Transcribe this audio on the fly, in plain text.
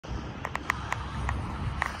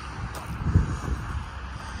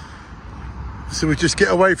So we just get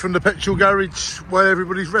away from the petrol garage where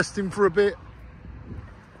everybody's resting for a bit,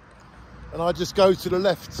 and I just go to the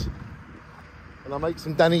left and I make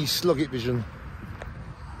some Danny Sloggett vision.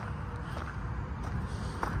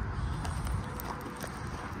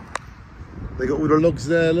 They got all the logs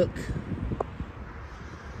there, look.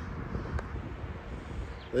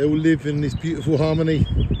 They all live in this beautiful harmony.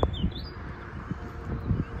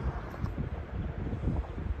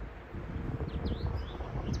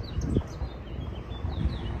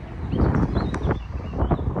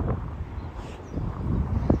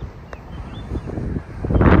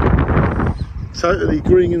 Totally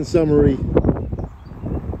green and summery.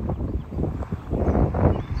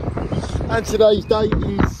 And today's date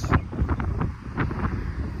is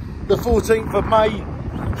the 14th of May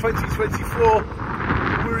 2024.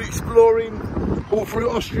 We're exploring all through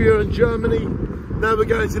Austria and Germany. Now we're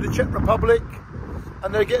going to the Czech Republic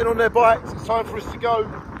and they're getting on their bikes. It's time for us to go.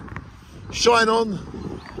 Shine on.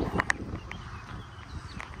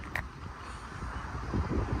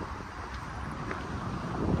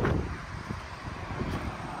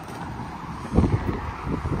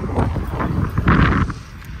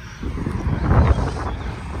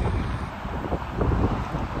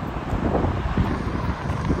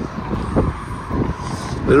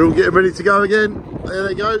 They're all getting ready to go again. There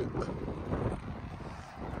they go.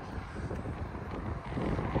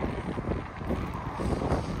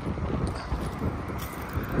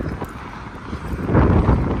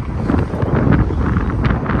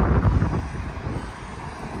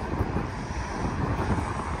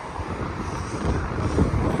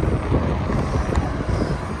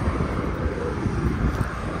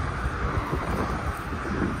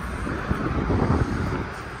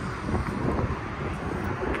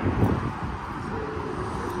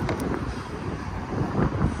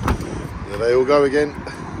 They all go again.